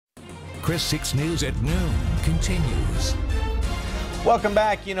Chris 6 News at noon continues. Welcome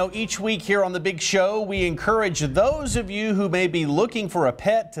back. You know, each week here on The Big Show, we encourage those of you who may be looking for a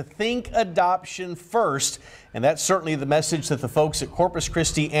pet to think adoption first. And that's certainly the message that the folks at Corpus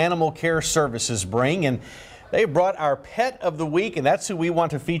Christi Animal Care Services bring. And they brought our pet of the week, and that's who we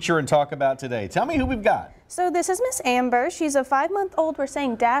want to feature and talk about today. Tell me who we've got. So this is Miss Amber. She's a 5-month-old, we're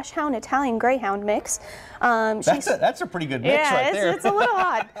saying Dachshund Italian Greyhound mix. That's a pretty good mix right there. It's a little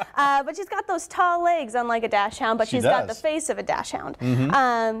odd. But she's got those tall legs unlike a Dachshund, but she's got the face of a Dachshund.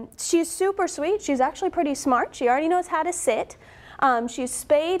 She's super sweet. She's actually pretty smart. She already knows how to sit. She's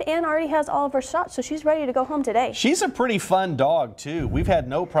spayed and already has all of her shots, so she's ready to go home today. She's a pretty fun dog, too. We've had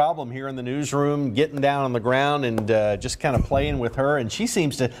no problem here in the newsroom getting down on the ground and just kind of playing with her. And she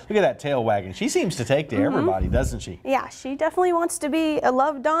seems to, look at that tail wagging. She seems to take to everybody, doesn't she? Yeah, she definitely wants to be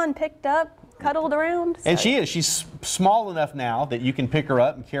loved on, picked up, cuddled around. So. And she is. She's small enough now that you can pick her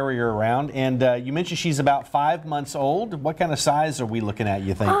up and carry her around. And you mentioned she's about 5 months old. What kind of size are we looking at,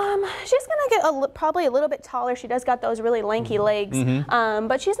 you think? She's going to get probably a little bit taller. She does got those really lanky legs.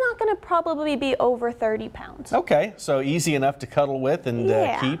 But she's not going to probably be over 30 pounds. Okay, so easy enough to cuddle with and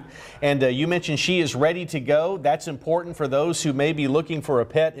keep. And you mentioned she is ready to go. That's important for those who may be looking for a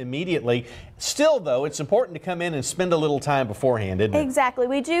pet immediately. Still, though, it's important to come in and spend a little time beforehand, isn't it? Exactly.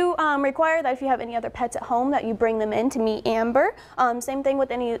 We do require that if you have any other pets at home that you bring them in to meet Amber. Same thing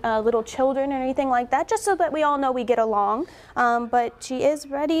with any little children or anything like that, just so that we all know we get along. But she is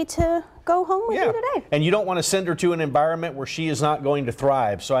ready to go home with you today. And you don't want to send her to an environment where she is not going to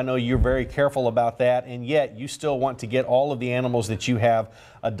thrive. So I know you're very careful about that, and yet you still want to get all of the animals that you have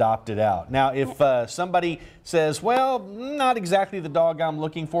adopted out. Now, if somebody says, well, not exactly the dog I'm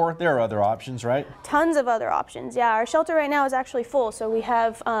looking for, there are other options, right? Tons of other options. Yeah, our shelter right now is actually full, so we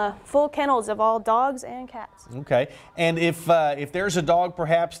have full kennels of all dogs and cats. Okay, and if there's a dog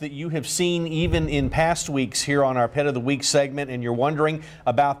perhaps that you have seen even in past weeks here on our Pet of the Week segment and you're wondering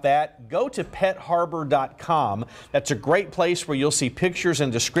about that, go to PetHarbor.com. That's a great place where you'll see pictures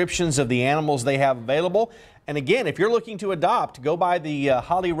and descriptions of the animals they have available. And again, if you're looking to adopt, go by the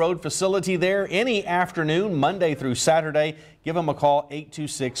Holly Road facility there any afternoon, Monday through Saturday. Give them a call,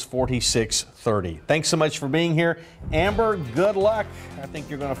 826-4630. Thanks so much for being here. Amber, good luck. I think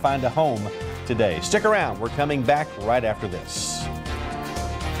you're going to find a home today. Stick around. We're coming back right after this.